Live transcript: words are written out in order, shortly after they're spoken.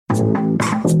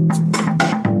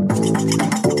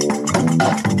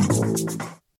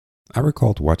I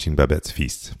recalled watching Babette's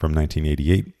Feast from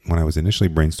 1988 when I was initially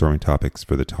brainstorming topics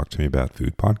for the Talk to Me About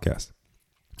Food podcast.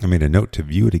 I made a note to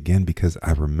view it again because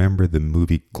I remember the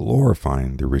movie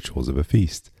glorifying the rituals of a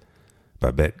feast.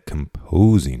 Babette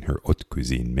composing her haute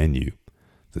cuisine menu,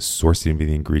 the sourcing of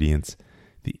the ingredients,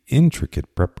 the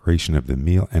intricate preparation of the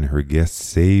meal, and her guests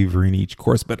savoring each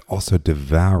course but also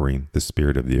devouring the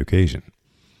spirit of the occasion.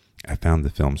 I found the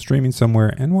film streaming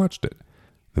somewhere and watched it.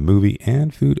 The movie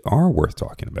and food are worth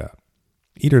talking about.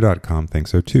 Eater.com thinks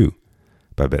so too.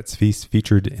 Babette's Feast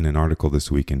featured in an article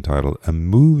this week entitled A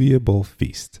Movieable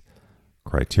Feast.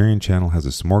 Criterion Channel has a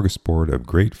smorgasbord of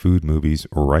great food movies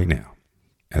right now.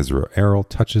 Ezra Errol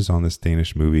touches on this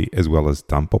Danish movie as well as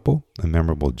Tampopo, a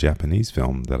memorable Japanese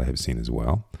film that I have seen as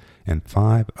well, and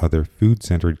 5 other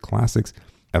food-centered classics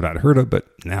I've not heard of but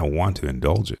now want to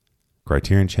indulge in.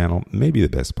 Criterion Channel may be the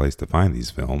best place to find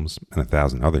these films and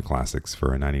 1,000 other classics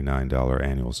for a $99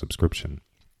 annual subscription.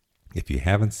 If you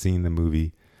haven't seen the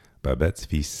movie, Babette's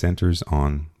Feast centers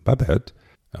on Babette,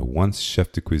 a once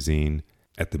chef de cuisine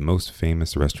at the most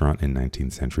famous restaurant in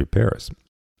 19th century Paris,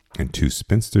 and 2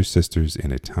 spinster sisters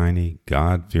in a tiny,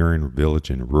 God-fearing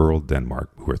village in rural Denmark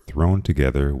who are thrown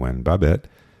together when Babette,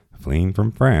 fleeing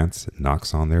from France,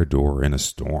 knocks on their door in a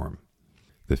storm.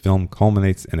 The film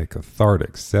culminates in a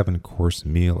cathartic 7-course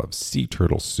meal of sea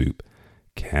turtle soup,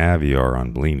 caviar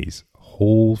on blinis,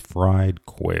 whole fried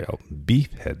quail,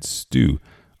 beef head stew,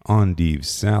 endive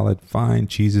salad, fine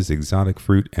cheeses, exotic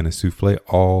fruit, and a souffle,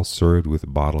 all served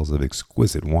with bottles of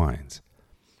exquisite wines.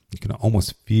 You can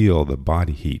almost feel the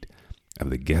body heat of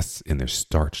the guests in their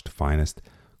starched finest,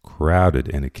 crowded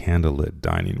in a candlelit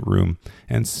dining room,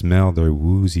 and smell their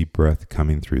woozy breath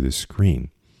coming through the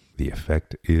screen. The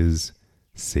effect is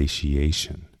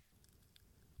satiation.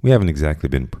 We haven't exactly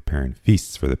been preparing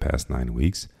feasts for the past 9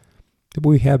 weeks, but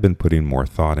we have been putting more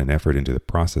thought and effort into the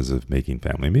process of making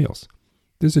family meals.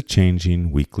 There's a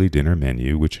changing weekly dinner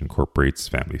menu which incorporates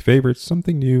family favorites,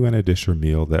 something new, and a dish or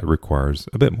meal that requires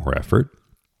a bit more effort.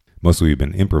 Mostly we've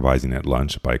been improvising at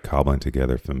lunch by cobbling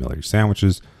together familiar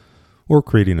sandwiches or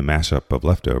creating a mashup of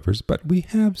leftovers, but we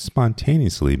have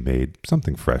spontaneously made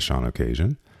something fresh on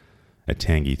occasion. A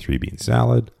tangy 3-bean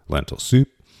salad, lentil soup,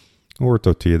 or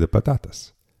tortilla de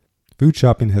patatas. Food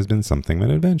shopping has been something of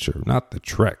an adventure, not the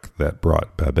trek that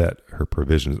brought Babette her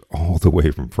provisions all the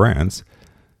way from France,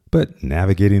 but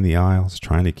navigating the aisles,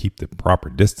 trying to keep the proper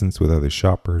distance with other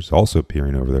shoppers, also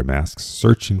peering over their masks,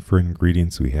 searching for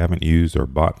ingredients we haven't used or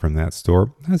bought from that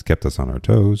store, has kept us on our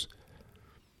toes.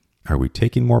 Are we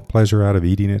taking more pleasure out of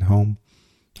eating at home?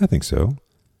 I think so.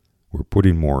 We're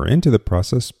putting more into the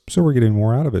process, so we're getting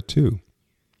more out of it too.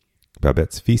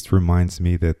 Babette's Feast reminds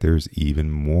me that there's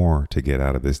even more to get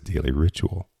out of this daily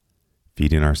ritual.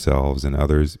 Feeding ourselves and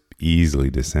others easily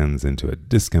descends into a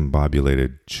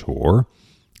discombobulated chore,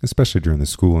 especially during the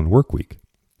school and work week.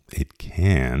 It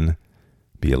can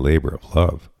be a labor of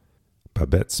love.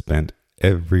 Babette spent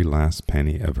every last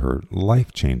penny of her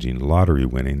life-changing lottery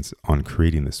winnings on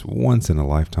creating this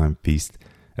once-in-a-lifetime feast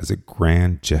as a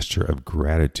grand gesture of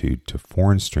gratitude to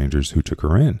foreign strangers who took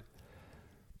her in.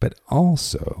 But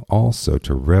also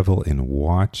to revel in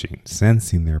watching,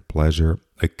 sensing their pleasure,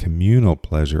 a communal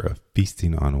pleasure of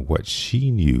feasting on what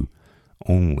she knew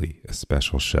only a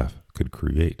special chef could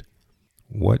create.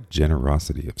 What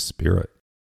generosity of spirit.